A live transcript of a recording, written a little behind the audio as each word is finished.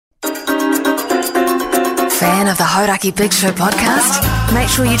fan of the Hodaki Big Show podcast? Make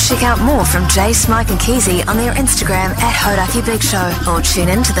sure you check out more from Jace, Mike and Keezy on their Instagram at Hodaki Big Show, or tune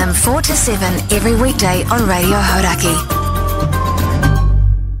in to them 4 to 7 every weekday on Radio Hodaki.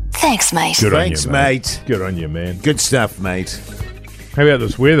 Thanks, mate. Thanks, mate. Good on you, man. Good stuff, mate. How about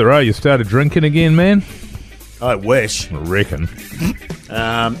this weather, You started drinking again, man? I wish. I reckon.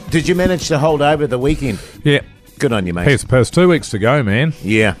 Did you manage to hold over the weekend? Yeah. Good on you, mate. Hey, it's past 2 weeks to go, man.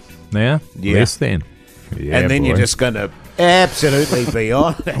 Yeah. Now? Yeah. Less than. Yeah, and then boy. you're just going to absolutely be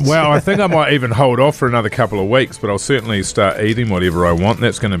on it. Well, I think I might even hold off for another couple of weeks, but I'll certainly start eating whatever I want.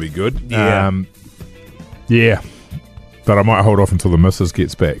 That's going to be good. Yeah. Yeah. But I might hold off until the missus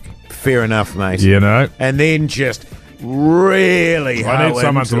gets back. Fair enough, mate. You know? And then just really I need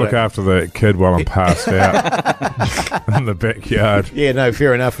someone to look after the kid while I'm passed out in the backyard. Yeah, no,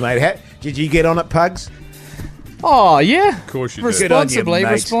 fair enough, mate. Did you get on it, Pugs? Oh, yeah. Of course you Good on you, Responsibly, mate.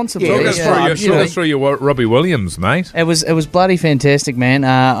 responsibly. Yeah, Talk us through your Robbie Williams, mate. It was bloody fantastic, man.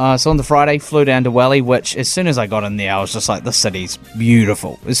 So on the Friday, flew down to Welly, which as soon as I got in there, I was just like, this city's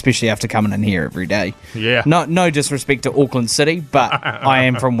beautiful, especially after coming in here every day. Yeah. No disrespect to Auckland City, but I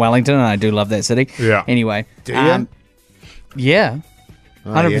am from Wellington and I do love that city. Yeah. Anyway. Do you? Yeah.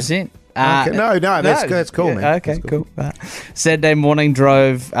 100%. Okay. No, that's good. That's cool, yeah, man. Okay, That's cool. Saturday morning,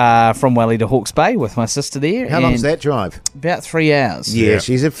 drove from Welly to Hawke's Bay with my sister there. How long's that drive? About 3 hours. Yeah, Yeah.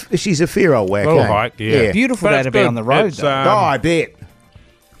 she's a fair old whack. Little eh? hike, yeah. Beautiful But day it's to be good. on the road, It's, though. Oh, I bet.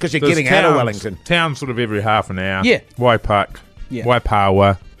 Because you're there's getting out of Wellington. Towns sort of every half an hour. Yeah. Waipak, Yeah.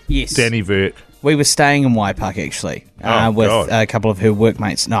 Waipawa, Yes. Dannyvert. We were staying in Waipak, actually, Oh, with God. a couple of her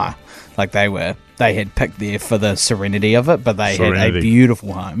workmates. No, like they had picked there for the serenity of it, but they had a Serenity.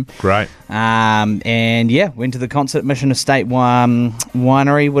 beautiful home. Great. And yeah, went to the concert Mission Estate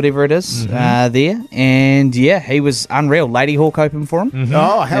winery, whatever it is, Mm-hmm. there. And yeah, he was unreal. Lady Hawk opened for him. Mm-hmm.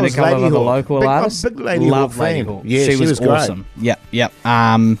 Oh, how And a was couple Lady of other Hawk? local Big, artists. I'm a big Lady Love Hawk Lady fan. Hawk. Yeah, she was great. awesome. Yep.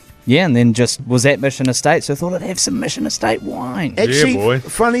 Yeah, and then just was at Mission Estate, so I thought I'd have some Mission Estate wine. Actually, boy.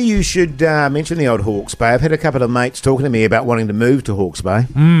 funny you should mention the old Hawke's Bay. I've had a couple of mates talking to me about wanting to move to Hawke's Bay.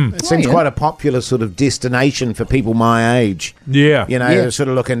 It seems yeah. quite a popular sort of destination for people my age. Yeah. You know, Yeah. sort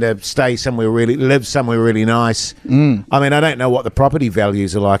of looking to live somewhere really nice. I mean, I don't know what the property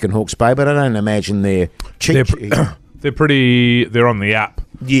values are like in Hawke's Bay, but I don't imagine they're cheap. They're on the up.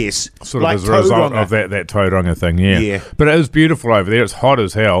 Yes. Sort Like of as a result Tauranga. of that Tauranga thing, yeah. Yeah. But it is beautiful over there. It's hot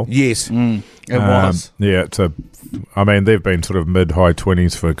as hell. Yes. It was. Yeah, they've been sort of mid-high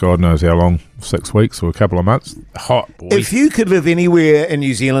 20s for God knows how long, 6 weeks or a couple of months. Hot, boy. If you could live anywhere in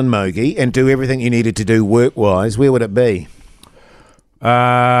New Zealand, Mogi, and do everything you needed to do work-wise, where would it be?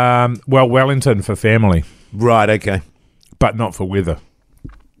 Well, Wellington for family, Right, okay. but not for weather.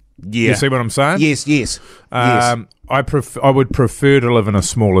 Yeah. You see what I'm saying? Yes. Yes. I would prefer to live in a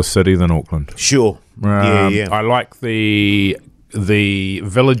smaller city than Auckland. Sure. Yeah. I like the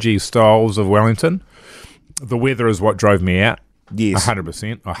villagey styles of Wellington. The weather is what drove me out. Yes.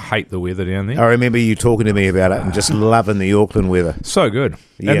 100%. I hate the weather down there. I remember you talking to me about it and just loving the Auckland weather. So good.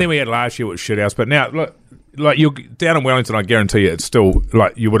 Yeah. And then we had last year, which shit house. But now, look, like you're down in Wellington, I guarantee you it's still,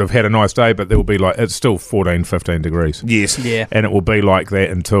 like, you would have had a nice day, but there will be, like, it's still 14, 15 degrees. Yes. Yeah. And it will be like that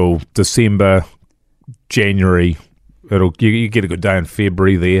until December, January. You get a good day in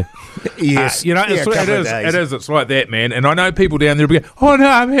February there. Yes. You know, Yeah, a couple of days. it is. It's like that, man. And I know people down there will be going, oh, no,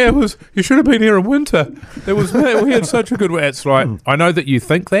 I'm here. You should have been here in winter. We had such a good way. It's like, I know that you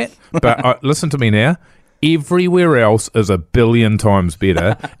think that, but listen to me now. Everywhere else is a billion times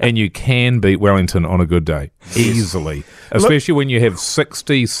better, and you can beat Wellington on a good day easily, especially when you have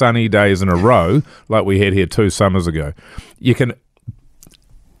 60 sunny days in a row like we had here 2 summers ago. You can...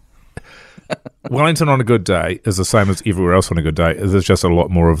 Wellington on a good day is the same as everywhere else on a good day. There's just a lot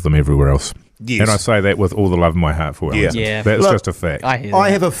more of them everywhere else. Yes. And I say that with all the love in my heart for Wellington. Yeah. That's Look, just a fact. I hear I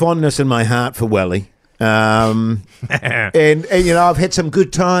that. have a fondness in my heart for Welly. And you know, I've had some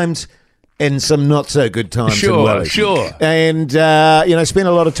good times and some not so good times in Welly. Sure. And, you know, spent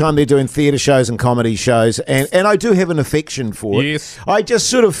a lot of time there doing theatre shows and comedy shows. And I do have an affection for it. Yes. I just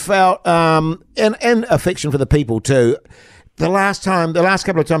sort of felt, and affection for the people too. The last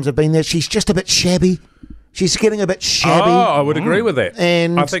couple of times I've been there, she's just a bit shabby. She's getting a bit shabby. Oh, I would agree with that.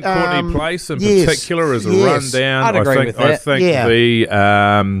 And, I think Courtney Place in yes, particular is a yes. rundown. I'd agree with that. I think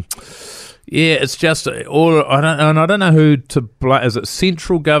Yeah. it's just all. I don't know who to blame. Is it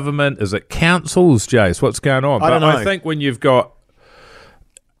central government? Is it councils, Jace? What's going on? I don't But know. I think when you've got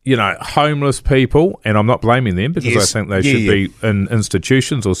homeless people, and I'm not blaming them because I think they should be in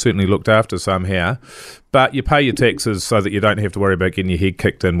institutions or certainly looked after somehow. But you pay your taxes so that you don't have to worry about getting your head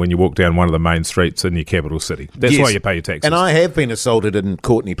kicked in when you walk down one of the main streets in your capital city. That's why you pay your taxes. And I have been assaulted in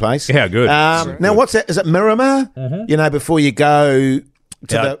Courtney Place. How good. Now, what's that? Is it Miramar? Mm-hmm. Before you go to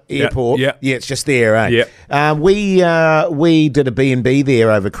the airport. Yeah, it's just there, eh? Yeah. We did a B&B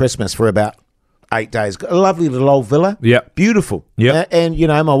there over Christmas for about 8 days. A lovely little old villa. Yeah. Beautiful. Yeah. And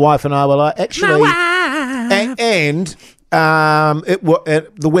my wife and I were like, actually... And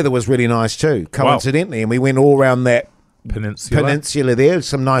the weather was really nice too, coincidentally. Wow. And we went all around that peninsula there,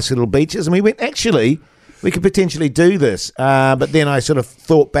 some nice little beaches. And we went, actually, we could potentially do this. But then I sort of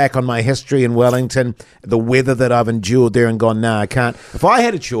thought back on my history in Wellington, the weather that I've endured there and gone, no, I can't. If I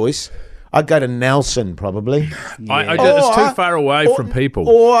had a choice... I'd go to Nelson, probably. Yeah. It's too far away from people.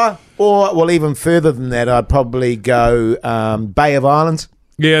 Or, well, even further than that, I'd probably go Bay of Islands.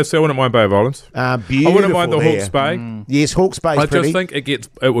 Yeah, so I wouldn't mind Bay of Islands. Beautiful. I wouldn't mind the there. Hawke's Bay. Yes, Hawke's Bay's I pretty. just think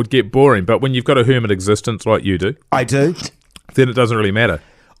it would get boring, but when you've got a hermit existence like you do, I do. Then it doesn't really matter.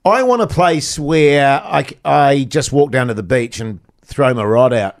 I want a place where I just walk down to the beach and throw my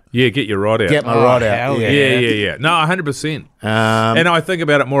rod out. Yeah, get your rod out. Get my rod out. Yeah. No, 100%. And I think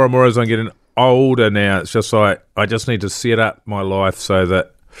about it more and more as I'm getting older now. It's just like I just need to set up my life so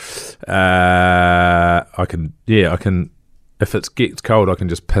that I can. If it gets cold, I can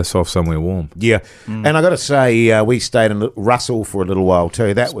just piss off somewhere warm. Yeah, and I got to say, we stayed in Russell for a little while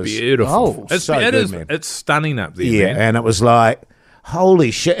too. That was beautiful. It's so good, man. It's stunning up there. Yeah, man. and it was like,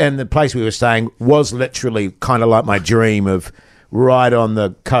 holy shit! And the place we were staying was literally kind of like my dream of right on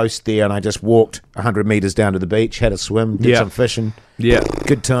the coast there. And I just walked 100 meters down to the beach, had a swim, did some fishing. Yeah,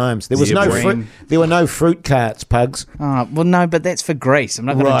 good times. There was no fruit. There were no fruit carts, Pugs. Well, no, but that's for Greece. I'm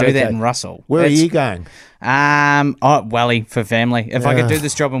not going to do that in Russell. Where are you going? Welly for family. If I could do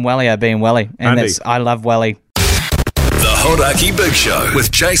this job in Welly, I'd be in Welly, and I love Welly. The Hodaki Big Show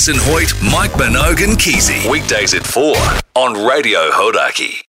with Jason Hoyt, Mike Minogue and Keezy. Weekdays at 4 on Radio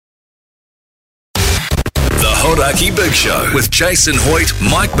Hodaki. The Hodaki Big Show with Jason Hoyt,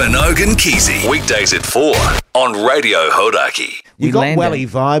 Mike Minogue and Keezy. Weekdays at 4 on Radio Hodaki. You got Welly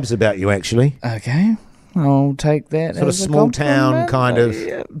vibes about you, actually. Okay. I'll take that sort of small town kind of.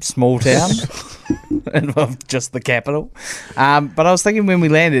 Yeah, small town. Of just the capital. But I was thinking when we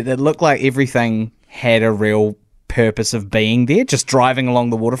landed, it looked like everything had a real purpose of being there, just driving along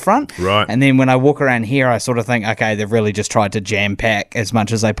the waterfront. Right. And then when I walk around here, I sort of think, okay, they've really just tried to jam pack as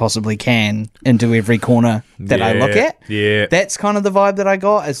much as they possibly can into every corner that I look at. Yeah. That's kind of the vibe that I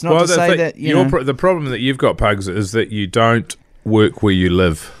got. It's not to say that, the problem that you've got, Pugs, is that you don't work where you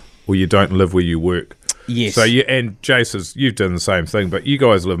live, or you don't live where you work. Yes. So and Jace, you've done the same thing, but you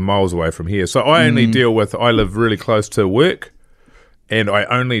guys live miles away from here. So I only I live really close to work, and I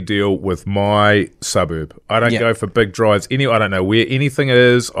only deal with my suburb. I don't go for big drives. I don't know where anything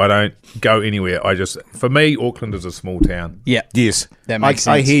is. I don't go anywhere. For me, Auckland is a small town. Yeah. Yes. That makes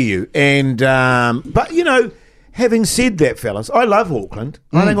sense. I hear you. And, but having said that, fellas, I love Auckland.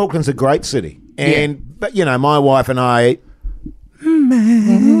 I think Auckland's a great city. But my wife and I,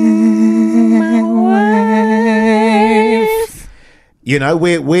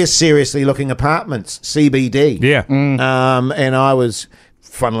 we're seriously looking apartments, CBD. Yeah. And I was,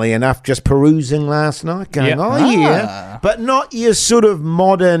 funnily enough, just perusing last night, going, but not your sort of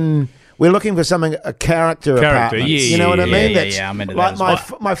modern. We're looking for a character apartment. Yeah, you know what I mean? Yeah, I'm into like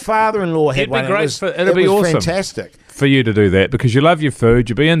that. my father-in-law had one. It'd be awesome. Fantastic for you to do that because you love your food.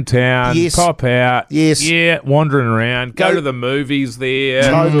 You be in town, pop out, wandering around, go to the movies there.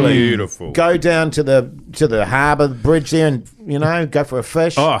 Totally beautiful. Go down to the harbour bridge there, and go for a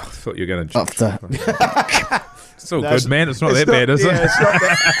fish. Oh, I thought you were going to. It's all good, man. It's not that bad, is it? It's not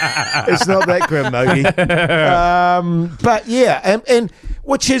that. It's not that grim, Mogi. But and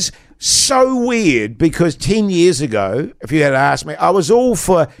which is so weird because 10 years ago, if you had asked me, I was all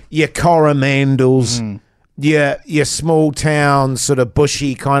for your Coromandels. Your small town, sort of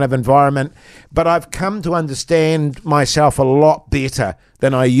bushy kind of environment. But I've come to understand myself a lot better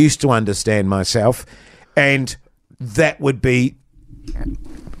than I used to understand myself. And that would be...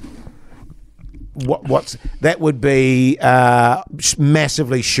 that would be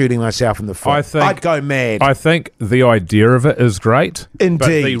massively shooting myself in the foot. I'd go mad. I think the idea of it is great. Indeed.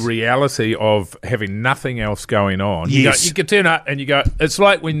 But the reality of having nothing else going on. Yes. You can turn up and you go, it's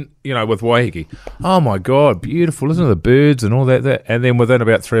like when, with Waiheke. Oh my God, beautiful, isn't it? The birds and all that. And then within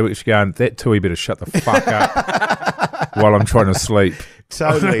about 3 weeks you're going, that tui better shut the fuck up while I'm trying to sleep.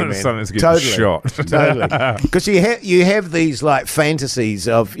 Totally, man. Something's getting shot. Totally. Because you have these like fantasies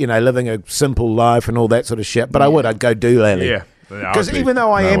of, living a simple life and all that sort of shit. But I'd go doolally. Yeah. Because even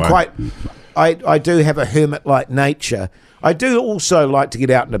though I am quite, I do have a hermit-like nature. I do also like to get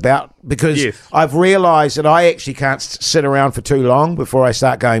out and about because I've realised that I actually can't sit around for too long before I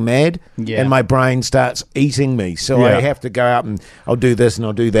start going mad and my brain starts eating me. So I have to go out and I'll do this and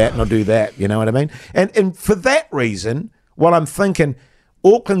I'll do that and I'll do that. You know what I mean? And for that reason, what I'm thinking,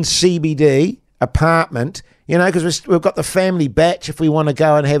 Auckland CBD apartment, you know, because we've got the family batch if we want to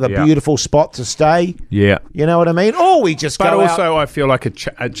go and have a beautiful spot to stay. Yeah. You know what I mean? Or we just go out. But also I feel like a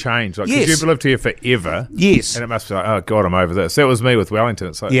change. Like, because you've lived here forever. Yes. And it must be like, oh, God, I'm over this. That was me with Wellington.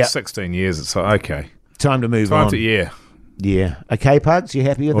 It's like 16 years. It's like, okay. Time to move on. Yeah. Okay, Pugs, you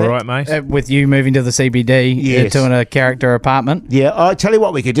happy with that? All right, mate. With you moving to the CBD, to a character apartment. Yeah, I tell you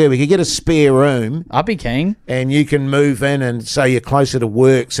what we could do. We could get a spare room. I'd be keen. And you can move in and so you're closer to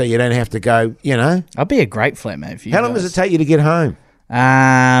work so you don't have to go, you know. I'd be a great flatmate for you. How long does it take you to get home?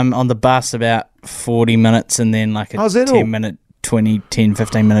 On the bus, about 40 minutes and then like a 10,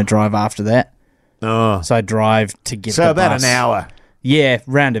 15 minute drive after that. Oh. So I drive to get the bus. So about an hour. Yeah,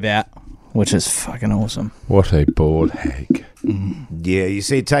 roundabout. Which is fucking awesome. What a bald hag. Yeah, you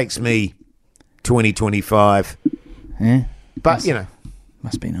see, it takes me 25. Yeah. But, you know.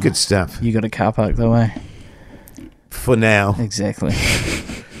 Must be nice. Good stuff. You got a car park, though, eh? For now. Exactly.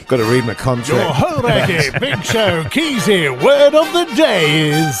 Got to read my contract. Your Horaki Big Show Keezy word of the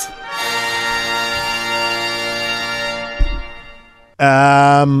day is...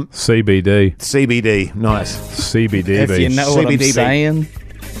 CBD. Nice. CBD. If you know what I'm CBDB. saying...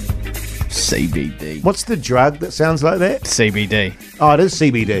 CBD. What's the drug that sounds like that? CBD. Oh, it is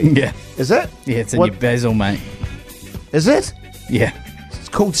CBD. Yeah. Is it? Yeah, it's in your basil, mate. Is it? Yeah. It's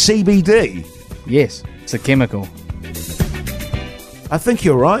called CBD. Yes, it's a chemical. I think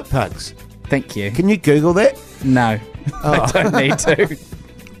you're right, Pugs. Thank you. Can you Google that? No, I don't need to.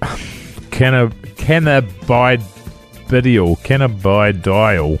 Cannabidiol.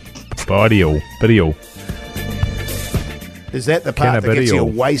 Is that the part that gets you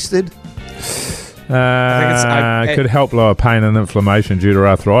wasted? Could help lower pain and inflammation due to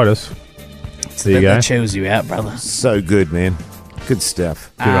arthritis. There you go. That chills you out, brother. So good, man. Good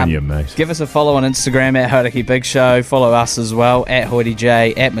stuff. Good on you, mate. Give us a follow on Instagram at Hodaki Big Show. Follow us as well at Hoity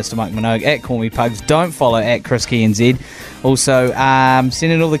J, at Mr. Mike Minogue, at Call Me Pugs. Don't follow at Chris Key NZ. Also,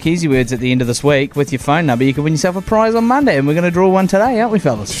 send in all the Keezy words at the end of this week with your phone number. You can win yourself a prize on Monday, and we're going to draw one today, aren't we,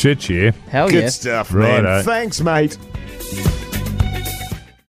 fellas? Shit, yeah. Hell Good yeah. stuff, man. Righto. Thanks, mate.